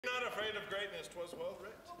afraid of greatness, 'twas well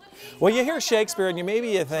writ. Well, you hear Shakespeare and maybe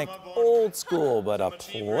you think old school, but a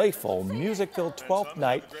playful, music-filled Twelfth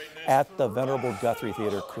Night at the venerable Guthrie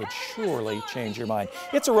Theater could surely change your mind.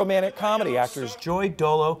 It's a romantic comedy. Actors Joy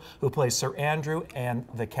Dolo, who plays Sir Andrew, and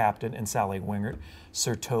the Captain, and Sally Wingert,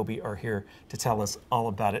 Sir Toby, are here to tell us all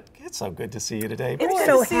about it. It's so good to see you today. It's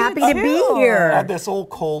so happy to be here. On this old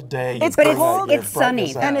cold day. It's cold, it's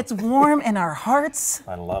sunny, and it's warm in our hearts.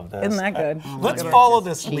 I love this. Isn't that good? Let's follow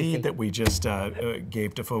this lead that we just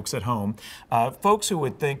gave to folks at home. Folks who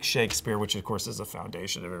would think Shakespeare, which of course is the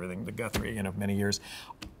foundation of everything, the Guthrie, you know, many years.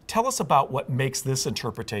 Tell us about what makes this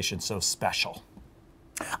interpretation so special.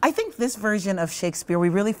 I think this version of Shakespeare, we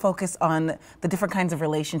really focus on the different kinds of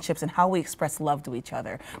relationships and how we express love to each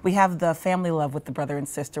other. We have the family love with the brother and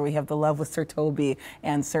sister. We have the love with Sir Toby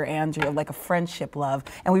and Sir Andrew, like a friendship love.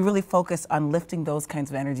 And we really focus on lifting those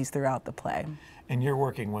kinds of energies throughout the play. And you're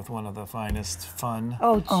working with one of the finest fun.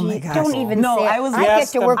 Oh my gosh. Don't even no, say I it. was. I get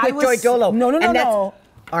to work with Joy Dolo. No.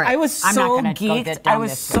 All right. I was so geeked. I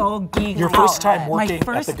was so geeked. Your first time working My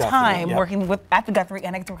first at the Guthrie. time working at the Guthrie,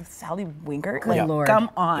 and I get to work with Sally Wingert. Good Lord. Come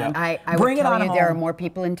on. I Bring would it tell on you home. there are more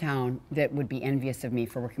people in town that would be envious of me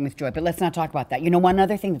for working with Joy, but let's not talk about that. You know, one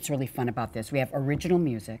other thing that's really fun about this, we have original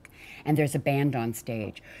music, and there's a band on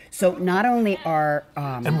stage. So not only are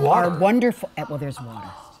our wonderful, well, there's water.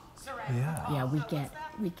 Yeah, we get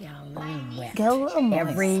a little wet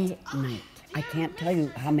every night. I can't tell you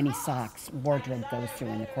how many socks wardrobe goes through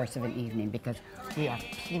in the course of an evening because we are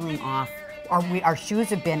peeling off. Our shoes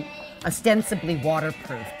have been ostensibly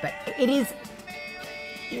waterproof, but it is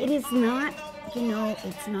not, you know,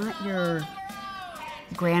 it's not your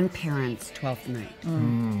grandparents' 12th Night.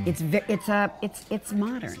 It's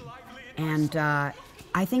modern, and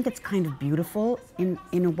I think it's kind of beautiful in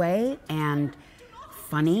a way, and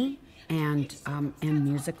funny, and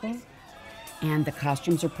musical. And the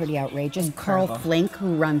costumes are pretty outrageous. Carl Flink,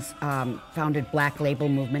 who founded Black Label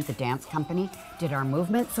Movement, the dance company, did our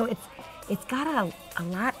movement. So it's got a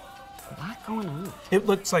lot going on. It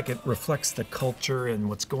looks like it reflects the culture and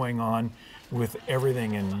what's going on with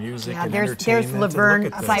everything in music and there's entertainment.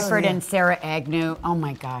 Laverne Seifert and Sarah Agnew. Oh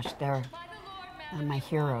my gosh, they're my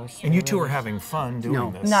heroes. And you two are having fun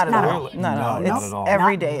doing this. Not at all. No, not at all.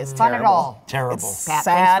 Every day is fun terrible. at all. Terrible. Pat, sad.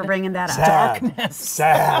 thanks for bringing that up. Darkness.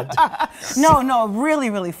 Sad. No,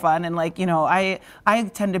 really fun. And like, you know, I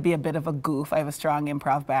tend to be a bit of a goof. I have a strong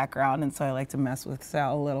improv background, and so I like to mess with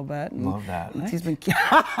Sal a little bit. And love that. She's been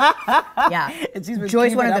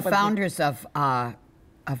Joy's one of the founders of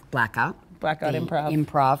Blackout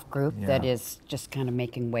Improv group that is just kind of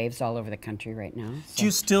making waves all over the country right now. So. Do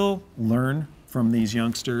you still learn from these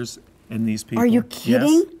youngsters and these people? Are you kidding?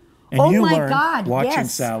 Yes. And oh you my learn God! watching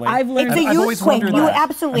Yes, Sally. I've learned. It's a youth thing. You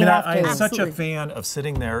absolutely have to. I'm such a fan of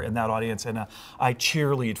sitting there in that audience, and I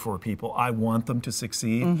cheerlead for people. I want them to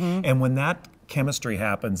succeed, and when that chemistry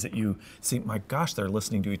happens, that you think, my gosh, they're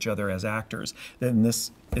listening to each other as actors. And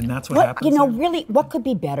that's what happens. You know, really, what could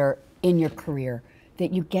be better in your career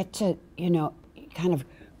that you get to, you know, kind of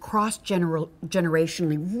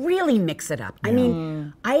cross-generationally really mix it up. I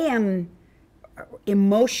mean, I am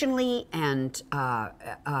emotionally and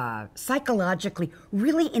psychologically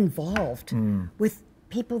really involved with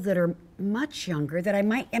people that are much younger that I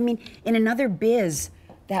mean, in another biz,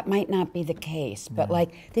 that might not be the case, but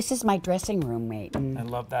like, this is my dressing room mate. And I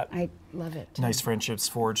love that. I love it. Nice friendships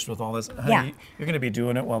forged with all this. Honey, you're going to be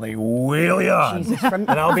doing it while they wheel you on. Jesus, and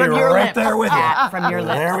I'll be right there with you. From your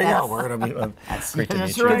lips. There we go. We're going to be, that's great to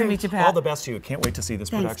meet you. Great to meet you, Pat. All the best to you. Can't wait to see this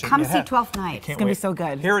production. Come see 12th Night. It's going to be so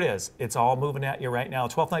good. Here it is. It's all moving at you right now.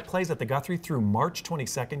 12th Night plays at the Guthrie through March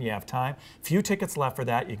 22nd. You have time. Few tickets left for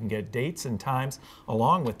that. You can get dates and times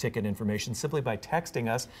along with ticket information simply by texting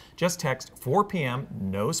us. Just text 4 p.m.,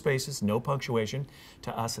 no spaces, no punctuation,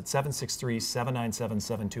 to us at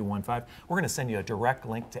 763-797-7215. We're going to send you a direct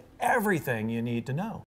link to everything you need to know.